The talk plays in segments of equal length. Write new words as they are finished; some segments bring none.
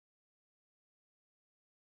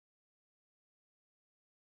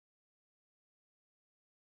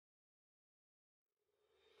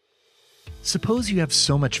Suppose you have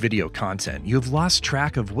so much video content you have lost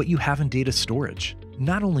track of what you have in data storage.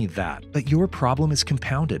 Not only that, but your problem is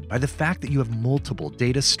compounded by the fact that you have multiple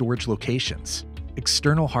data storage locations: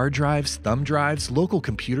 external hard drives, thumb drives, local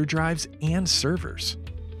computer drives, and servers.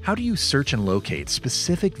 How do you search and locate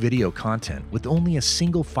specific video content with only a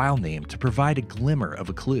single file name to provide a glimmer of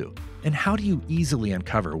a clue? And how do you easily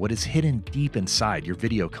uncover what is hidden deep inside your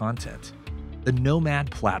video content? The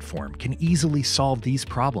Nomad platform can easily solve these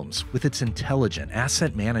problems with its intelligent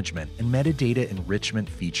asset management and metadata enrichment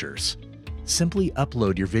features. Simply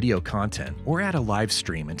upload your video content or add a live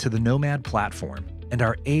stream into the Nomad platform, and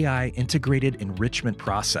our AI integrated enrichment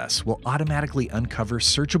process will automatically uncover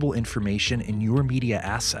searchable information in your media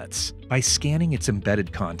assets by scanning its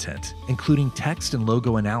embedded content, including text and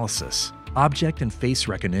logo analysis, object and face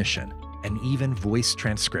recognition, and even voice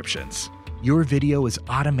transcriptions. Your video is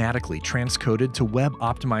automatically transcoded to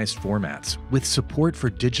web-optimized formats with support for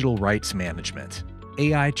digital rights management.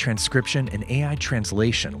 AI transcription and AI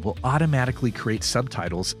translation will automatically create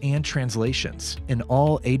subtitles and translations in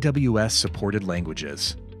all AWS-supported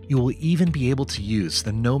languages. You will even be able to use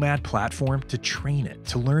the Nomad platform to train it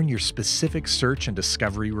to learn your specific search and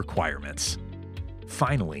discovery requirements.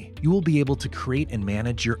 Finally, you will be able to create and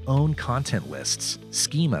manage your own content lists,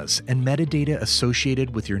 schemas, and metadata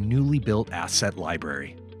associated with your newly built asset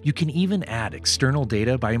library. You can even add external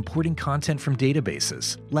data by importing content from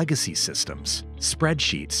databases, legacy systems,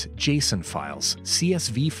 spreadsheets, JSON files,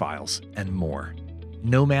 CSV files, and more.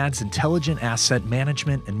 Nomad's intelligent asset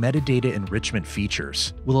management and metadata enrichment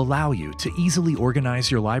features will allow you to easily organize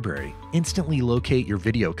your library, instantly locate your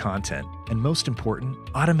video content, and most important,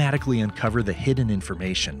 automatically uncover the hidden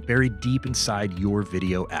information buried deep inside your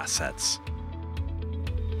video assets.